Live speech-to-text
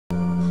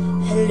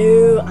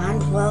Hello and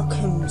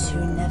welcome to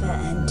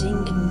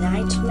Neverending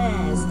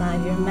Nightmares. Now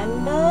if you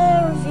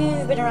remember, if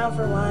you've been around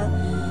for a while,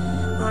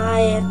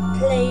 I have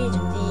played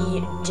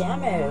the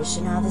demo,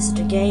 so now this is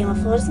the game. I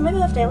thought it's my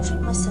birthday, I'll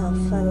treat myself.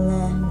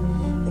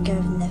 I'll go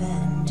with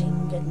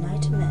Neverending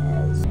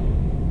Nightmares.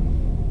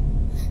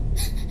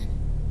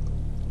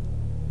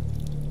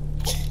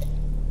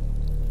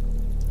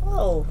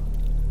 Oh.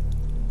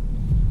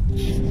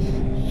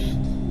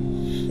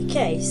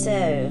 Okay,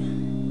 so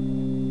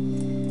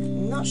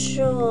not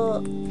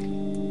sure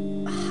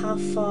how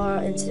far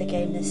into the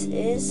game this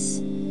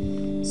is,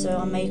 so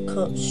I may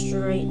cut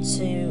straight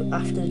to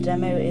after the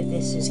demo if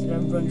this is going to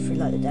run through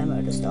like the demo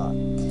at the start.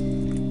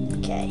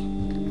 Okay,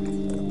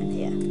 look in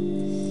here.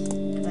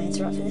 Can I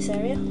interact with this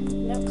area?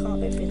 No,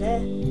 can't go through there.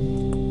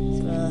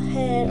 So we'll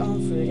head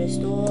on through this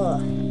door.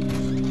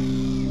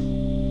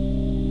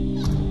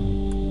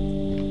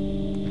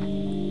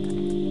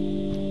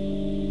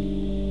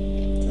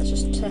 Let's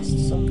just test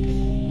some.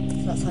 So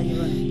that's how you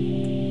run.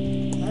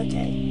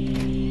 Okay,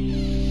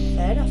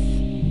 fair enough.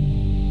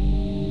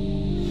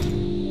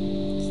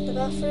 Is it the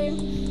bathroom?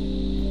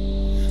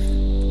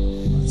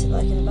 What's it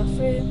like in the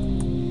bathroom?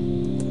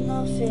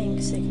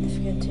 Nothing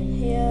significant in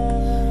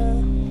here.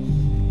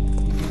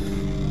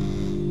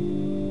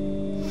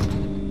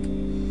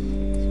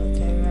 So we'll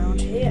go around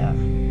here.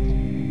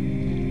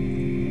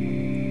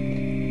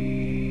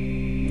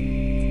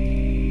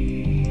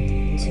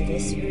 Into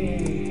this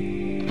room.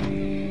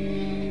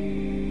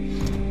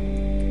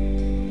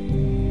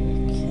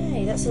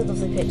 That's a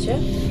lovely picture.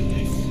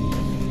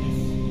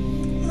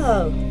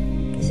 Oh,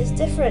 this is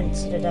different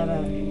to the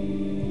demo.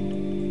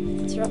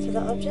 Interact with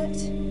that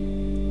object.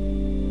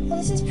 Oh,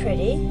 this is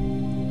pretty.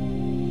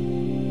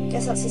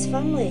 Guess that's his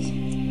family.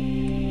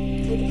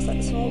 He looks like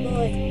a small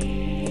boy.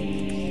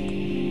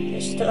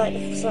 It's just like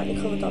the slightly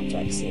coloured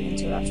objects you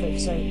interact with.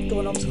 So,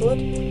 doorknob's coloured.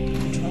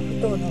 Try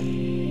with doorknob.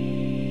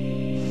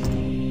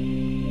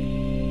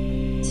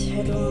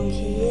 Head along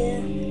here.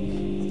 I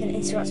can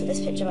interact with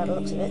this picture by the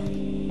looks of it.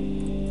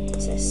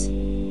 What's this? A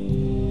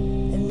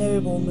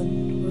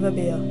nobleman with a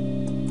beer.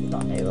 He's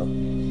not noble.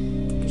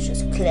 It's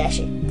just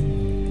clashy.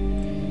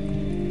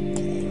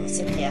 Okay, what's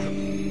in here?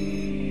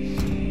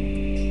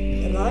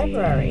 The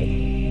library.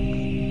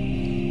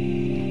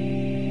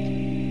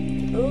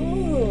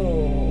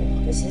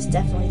 Ooh, this is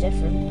definitely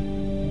different.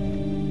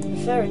 I'm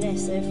preferring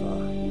this so far.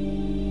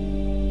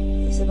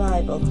 It's a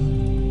Bible.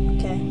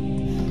 Okay.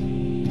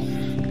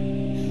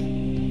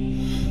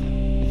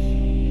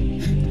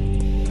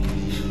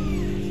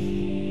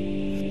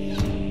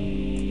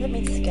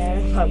 Scared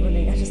about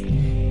running, I just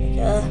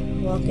like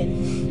walking.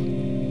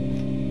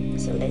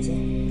 So lazy.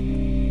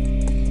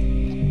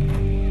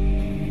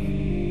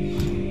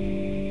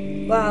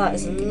 Wow, that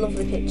is a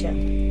lovely picture.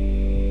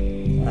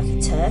 Like a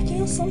turkey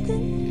or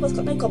something? Well, it's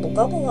got no gobble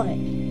gobble on it.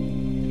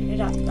 You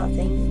know that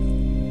thing.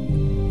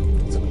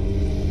 So,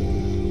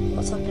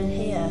 what's happening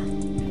here?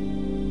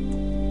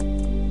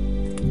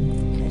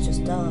 Okay, it's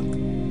just dark.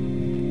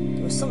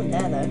 There was something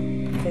there though.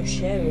 No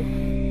show.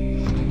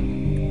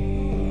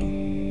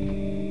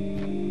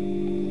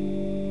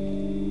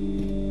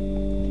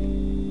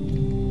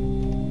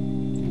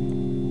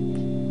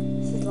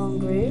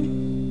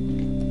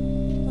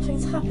 Room.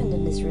 Nothing's happened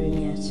in this room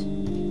yet.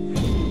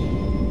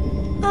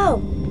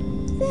 Oh,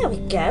 there we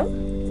go.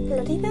 The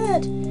bloody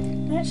bird.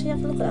 I actually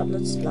have to look at that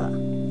blood splat.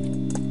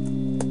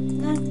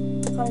 No,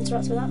 can't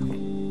interact with that.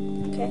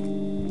 Okay.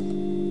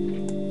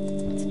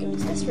 Let's go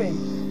into this room.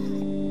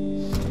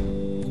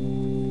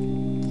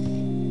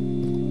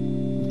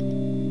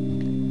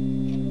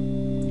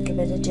 A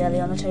bit of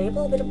jelly on the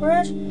table, a bit of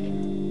bread. A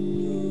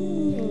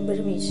bit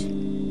of meat.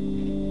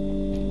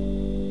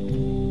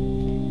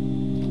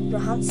 A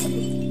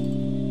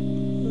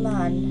handsome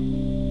man.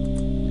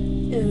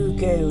 Who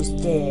goes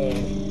there?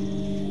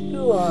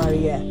 Who are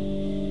you?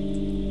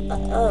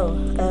 Oh,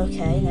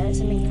 okay. No, it's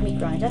a meat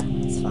grinder.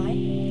 That's fine.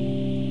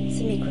 It's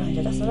a meat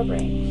grinder. That's not a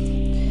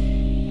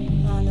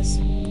brain. And there's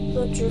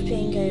blood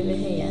dripping over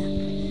here.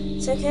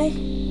 It's okay.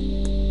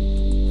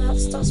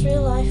 That's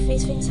real life.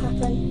 These things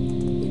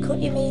happen. You cut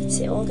your meat,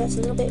 it all gets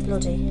a little bit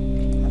bloody.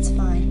 That's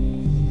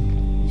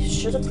fine. You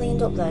should have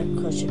cleaned up though,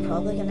 because you're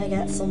probably going to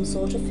get some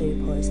sort of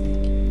food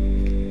poisoning.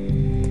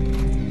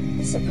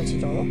 This is a pretty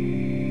door.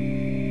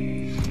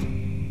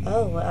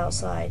 Oh, we're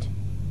outside.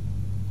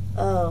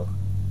 Oh,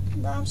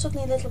 now I'm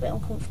suddenly a little bit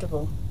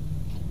uncomfortable.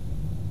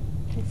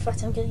 In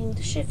fact, I'm getting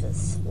the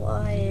shivers.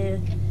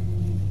 Why?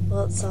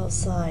 What's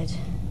outside?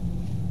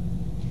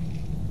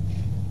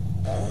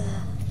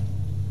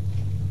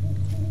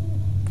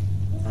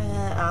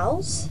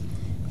 Owls?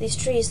 These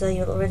trees though,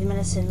 you're already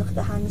menacing. Look at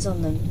the hands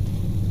on them.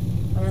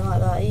 I don't like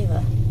that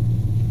either.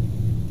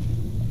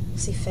 I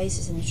see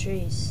faces in the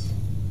trees.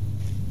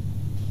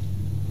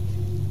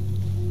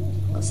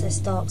 What's this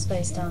dark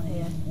space down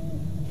here?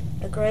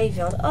 A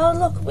graveyard. Oh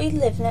look, we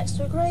live next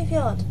to a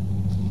graveyard.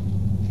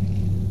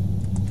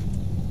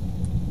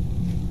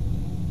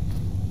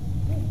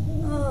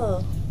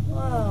 Oh,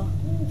 wow.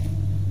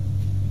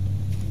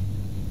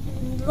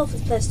 Lovely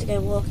place to go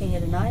walking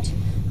in the night.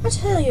 I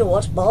tell you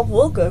what, Bob,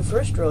 we'll go for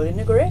a stroll in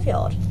the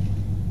graveyard.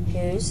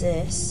 Who's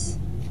this?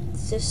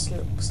 This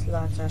looks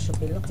like I should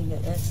be looking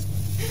at this.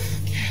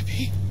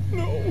 Gabby,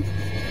 no.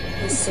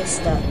 His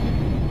sister.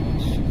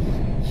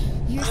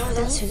 You're Oh,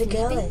 that's who the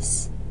girl sleeping?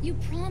 is. You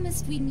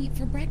promised we'd meet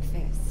for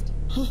breakfast.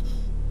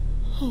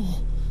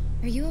 Oh,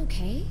 Are you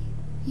okay?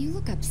 You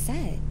look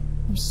upset.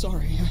 I'm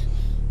sorry.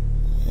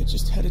 I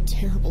just had a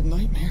terrible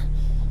nightmare.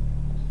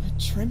 I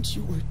dreamt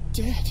you were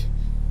dead.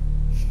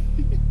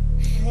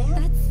 Yeah.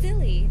 That's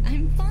silly.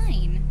 I'm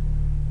fine.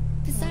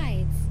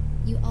 Besides,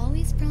 you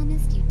always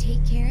promised you'd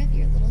take care of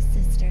your little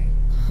sister.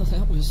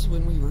 That was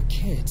when we were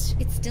kids.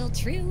 It's still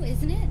true,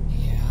 isn't it?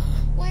 Yeah.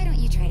 Why don't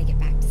you try to get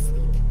back to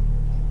sleep?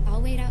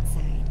 I'll wait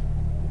outside.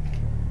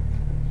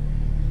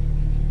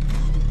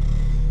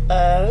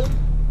 Oh.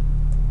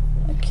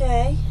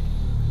 Okay.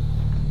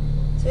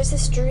 So is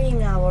this dream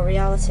now or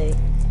reality?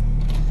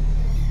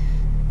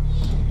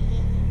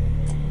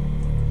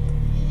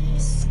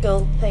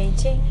 Skull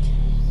painting.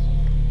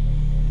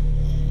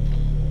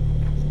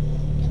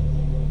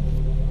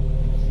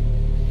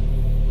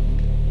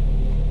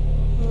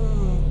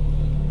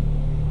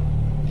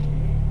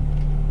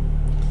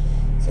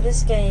 So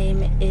this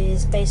game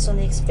is based on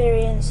the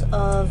experience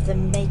of the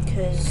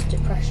maker's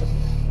depression.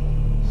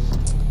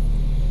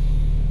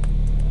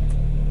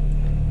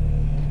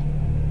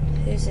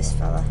 Who's this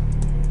fella?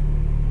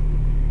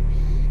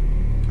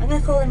 I'm going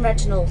to call him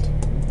Reginald.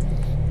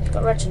 We've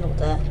got Reginald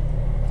there.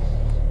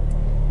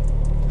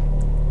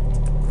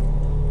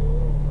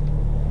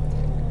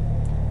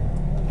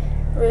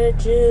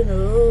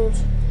 Reginald.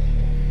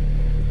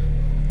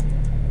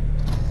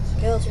 It's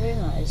a girl's room,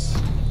 that is.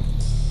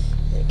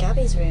 Is it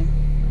Gabby's room?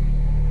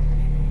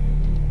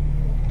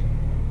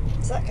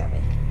 Is that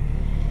Gabby?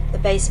 The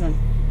basement.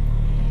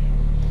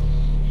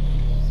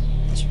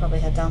 I should probably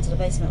head down to the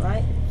basement,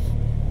 right?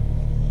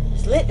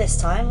 It's lit this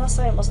time. Last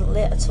time it wasn't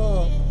lit at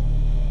all.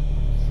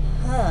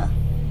 Huh.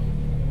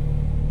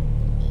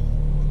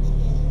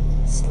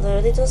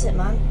 Slowly does it,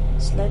 man.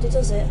 Slowly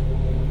does it.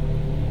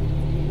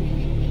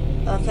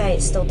 Okay,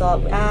 it's still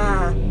dark.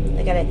 Ah,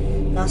 I get it.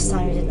 Last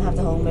time we didn't have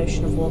the whole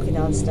motion of walking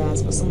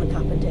downstairs, but something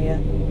happened here.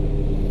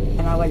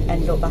 And I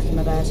ended up back in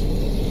my bed.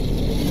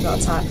 I got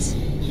attacked.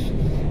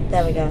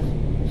 There we go.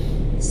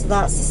 So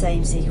that's the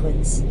same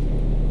sequence.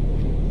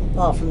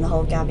 Apart from the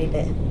whole Gabby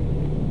bit.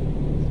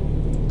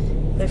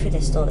 Go through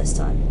this door this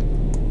time.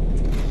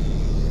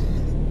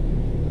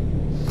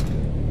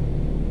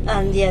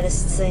 And yeah, this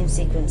is the same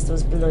sequence. There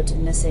was blood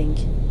in the sink.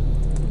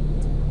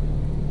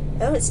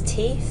 Oh, it's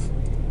teeth.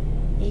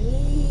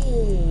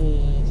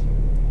 Eee.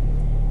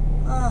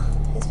 Ah,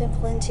 he's been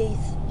pulling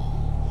teeth.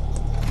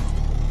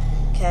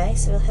 Okay,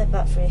 so we'll head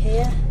back through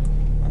here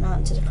and out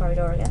into the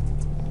corridor again.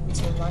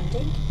 Into the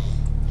landing,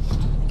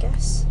 I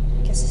guess.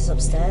 I guess this is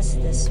upstairs.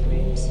 There's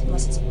rooms,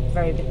 unless it's a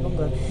very big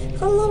bungalow. We've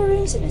got a lot of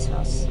rooms in this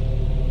house.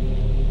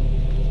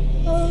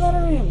 A lot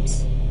of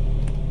rooms.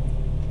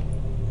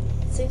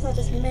 Seems like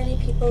there's many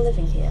people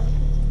living here.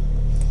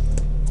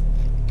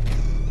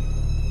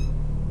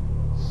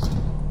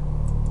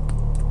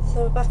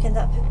 So we're back in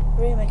that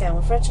room again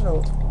with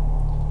Reginald.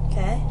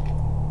 Okay.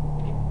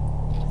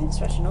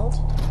 Thanks, Reginald.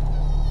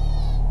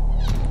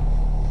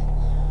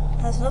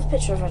 There's another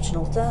picture of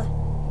Reginald there.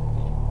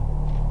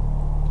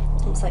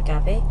 Looks like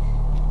Gabby.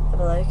 A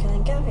bloke and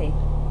then Gabby.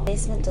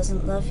 Basement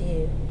doesn't love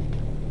you.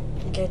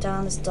 And go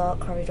down this dark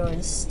corridor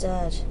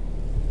instead.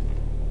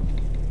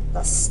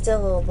 That's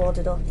still all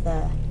boarded up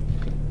there.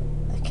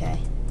 Okay.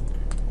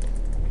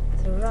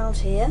 So around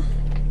here.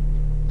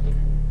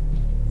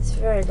 It's a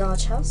very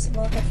large house, and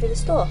we'll go through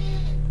this door.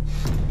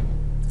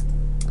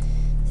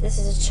 So this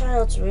is a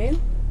child's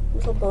room,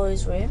 little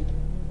boy's room.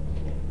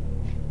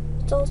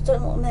 The dolls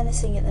don't look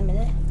menacing at the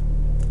minute,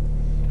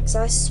 because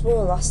I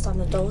swore last time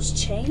the dolls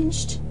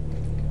changed.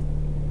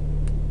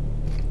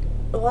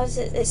 Why does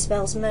it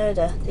spells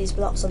murder, these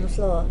blocks on the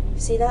floor?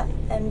 See that?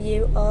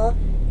 M-U-R-D-E-R.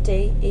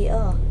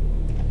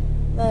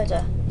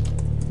 Murder.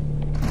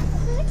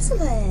 Oh,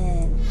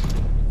 excellent.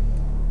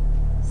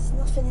 There's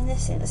nothing in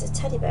this thing. There's a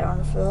teddy bear on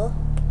the floor.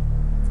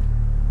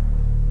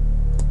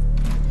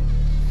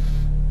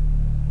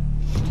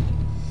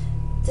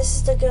 This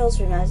is the girls'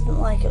 room. I didn't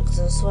like it because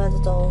I swear the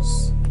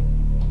dolls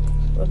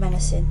were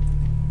menacing.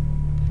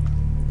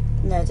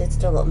 No, they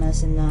still look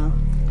menacing now.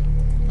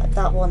 Like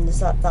that one, there's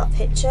that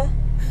picture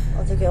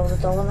of the girl with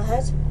a doll on her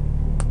head.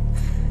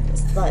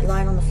 It's like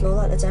lying on the floor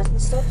like they're dead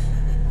and stuff.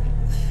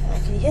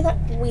 Can you hear that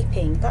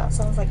weeping? That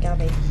sounds like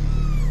Gabby.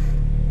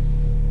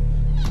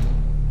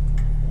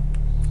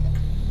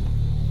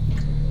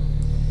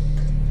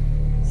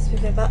 So we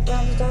go back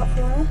down the dark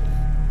corner.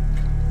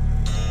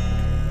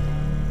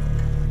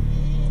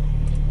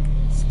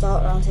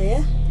 Start around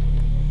here.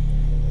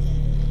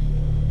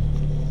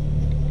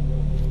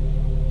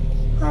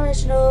 Hi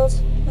Reginald,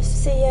 nice to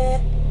see you.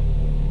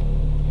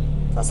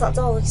 That's that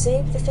doll, you see,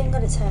 with the thing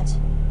on its head.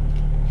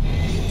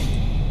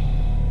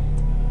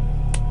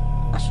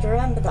 I should have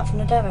remembered that from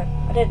the demo.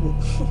 I didn't.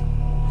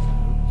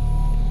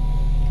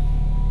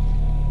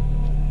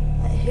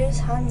 Like, whose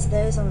hands are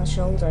those on the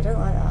shoulder? I don't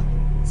like that.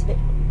 It's a bit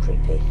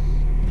creepy.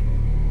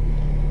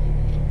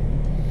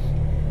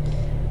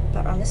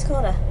 this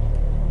corner.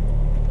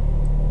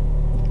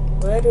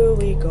 Where do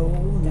we go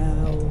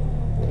now?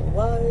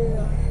 Why?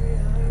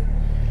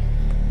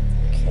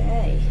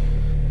 Okay.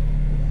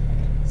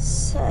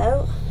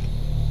 So,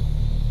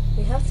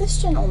 we have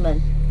this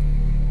gentleman.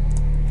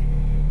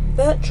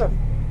 Bertram.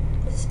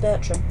 This is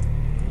Bertram.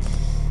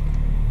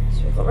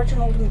 So we've got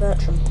Reginald and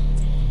Bertram.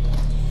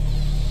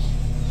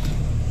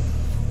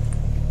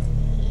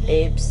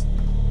 Oops.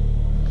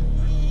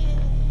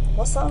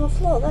 What's that on the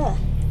floor there?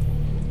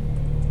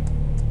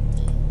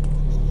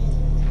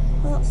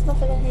 Well, there's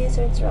nothing in here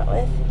to interact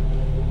with.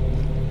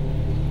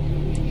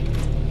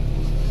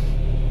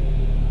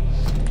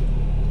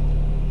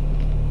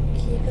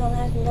 Keep on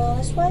heading down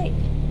this way.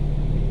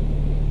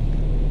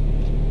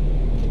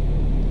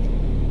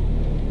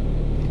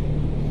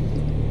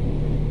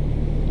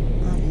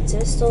 And into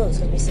the store, there's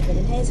going to be something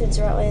in here to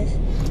interact with.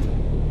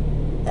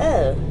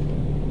 Oh.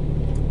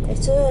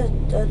 It's a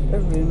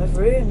room of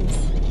rooms.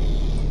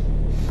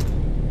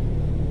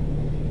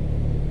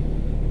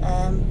 I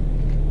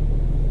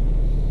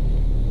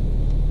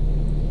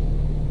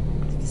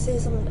can see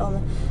something on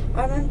the...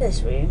 I remember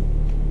this room.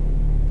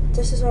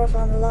 This is where I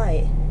found the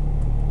light.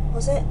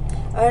 Was it?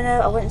 Oh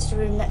no, I went into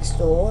the room next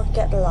door,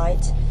 get the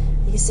light.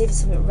 You can see there's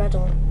something red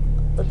on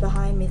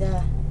behind me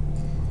there.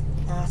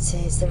 That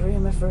is the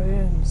room of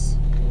rooms.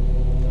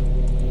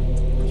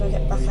 How do I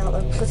get back out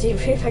of the bloody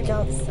room? I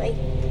can't see.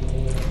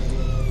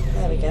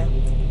 There we go.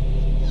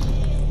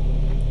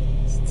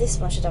 So this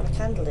one should have a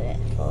candle in it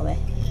for me.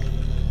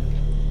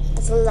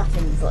 That's a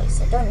laughing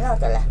voice. I don't know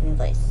the laughing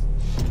voice.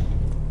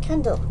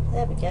 Candle.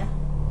 There we go.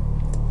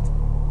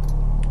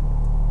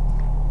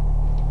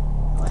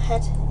 I'll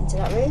head into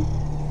that room.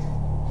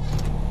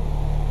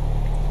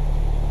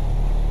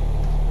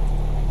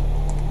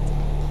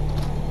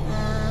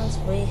 And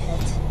we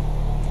head.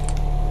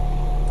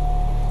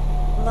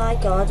 My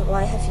God,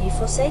 why have you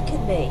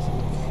forsaken me?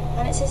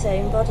 And it's his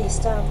own body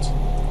stabbed.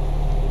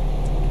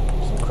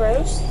 Some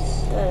crows,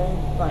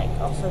 like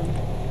often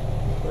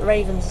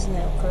ravens, isn't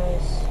it, or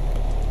crows?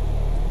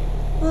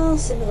 Well,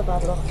 similar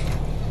bad luck.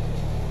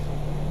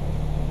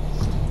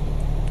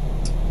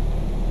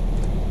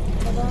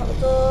 Head out the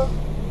door.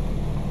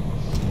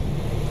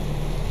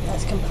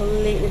 That's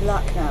completely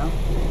black now.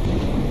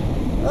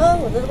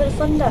 Oh, a little bit of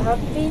thunder, how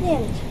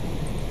convenient.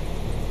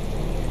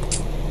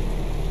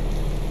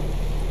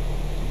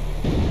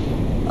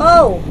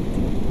 Oh!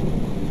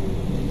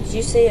 Did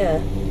you see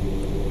her?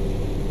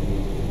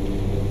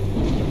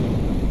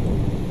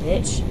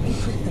 Bitch.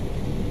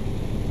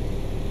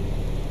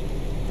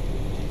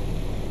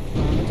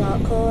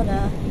 Dark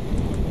corner.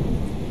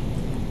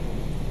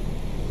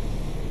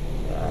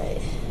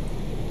 Right.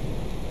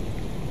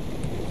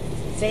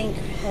 Think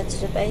head to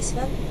the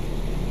basement.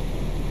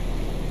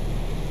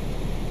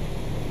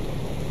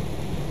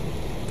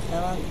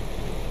 Come on.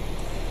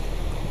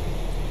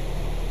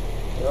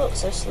 He looks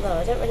so slow.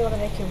 I don't really want to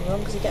make him run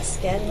because he gets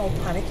scared and all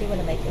panicky when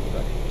I make him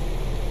run.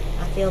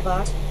 I feel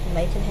bad for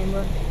making him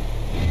run.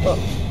 But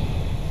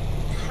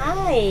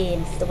hi,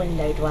 Mr.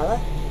 Window Dweller.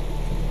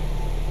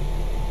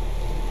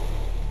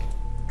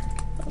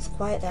 It's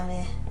quiet down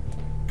here.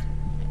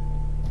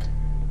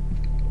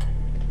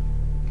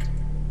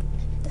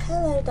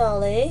 Hello,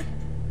 Dolly.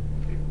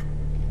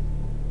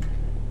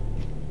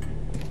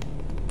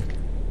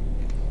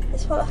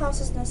 This part of the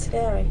house isn't as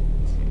scary.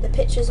 The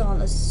pictures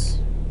aren't as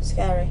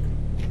scary.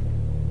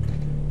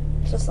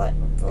 It's just like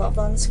a lot of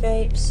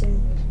landscapes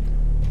and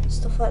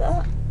stuff like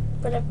that.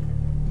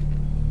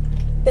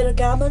 Bit of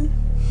gammon.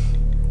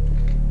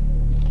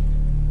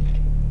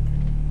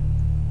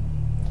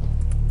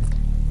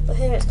 But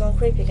here it's gone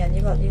creepy again.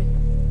 You've got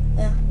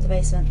the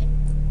basement.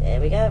 Here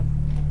we go.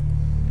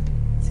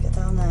 Let's get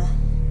down there.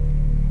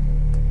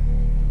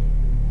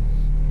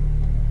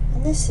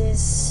 And this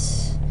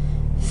is,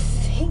 I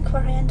think,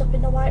 where I end up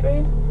in the white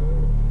room.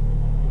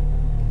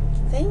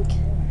 I think.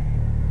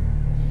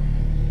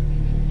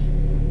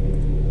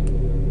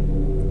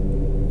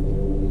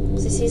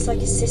 So he sees like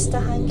his sister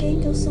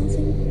hanging or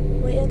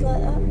something weird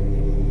like that.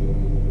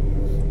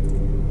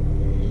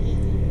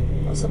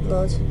 What's the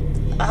blood?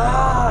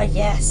 Ah,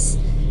 yes!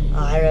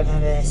 Oh, I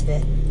remember this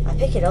bit. I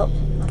pick it up.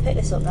 I pick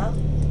this up now.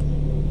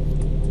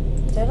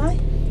 Don't I?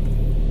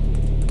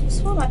 I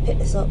swore I picked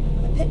this up.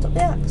 I picked up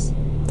the axe.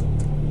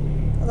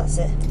 Oh, that's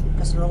it.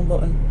 Press the wrong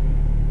button.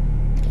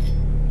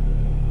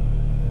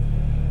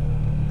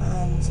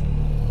 And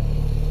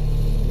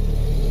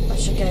I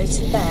should go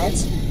to bed.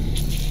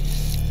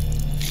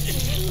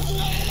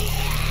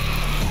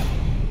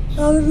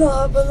 How did that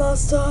happen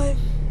last time?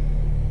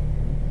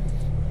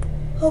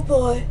 Oh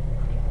boy.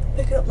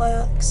 Picking up my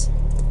axe.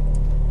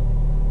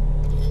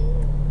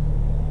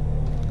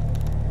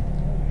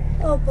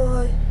 Oh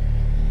boy.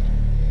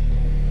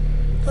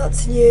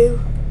 That's new.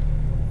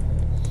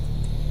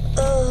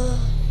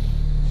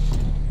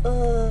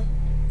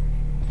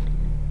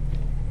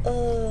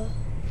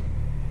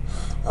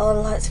 Oh,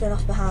 the light's going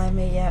off behind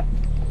me, yep.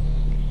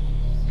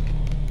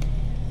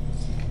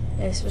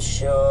 This was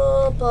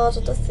sure part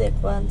of the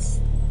sequence.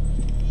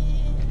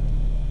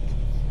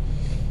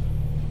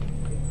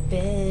 Creep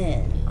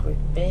in,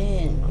 creep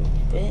in.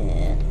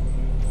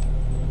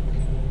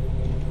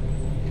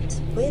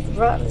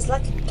 It's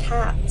like a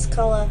cat's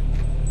collar.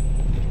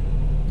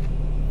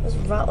 It's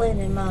rattling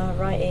in my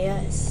right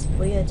ear. It's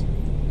weird.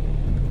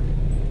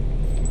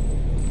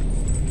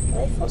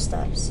 Are they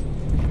footsteps?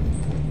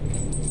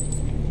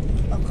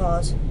 Oh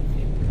god.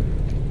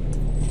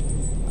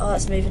 Oh,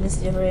 it's moving into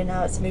the other ear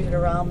now. It's moving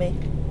around me.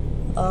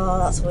 Oh,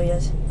 that's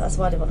weird. That's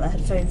why I didn't want the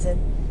headphones in.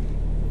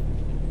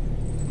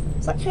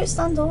 Is that coat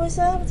stand always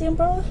there with the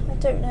umbrella? I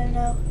don't know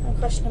now. I'm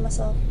questioning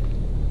myself.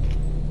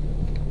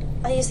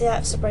 I use the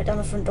axe to break down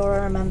the front door.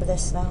 I remember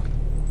this now.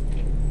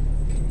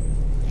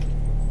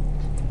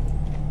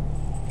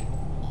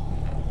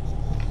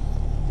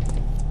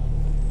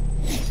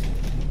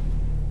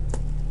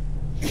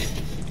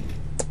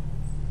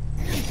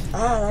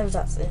 Ah, that was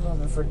absolutely on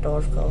the front door,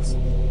 of course.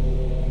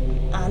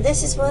 And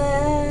this is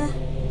where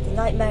the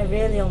nightmare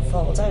really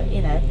unfolds.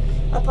 You know,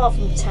 apart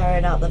from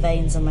tearing out the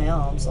veins in my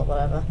arms or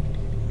whatever.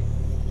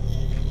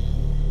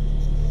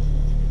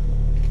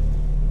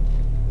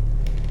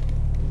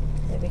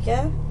 Here we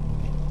go.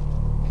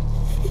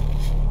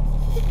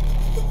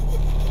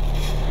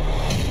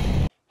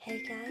 Hey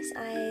guys,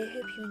 I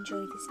hope you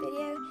enjoyed this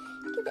video.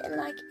 Give it a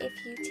like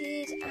if you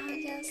did, and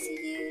I'll see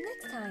you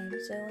next time.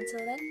 So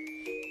until then,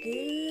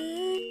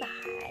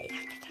 goodbye.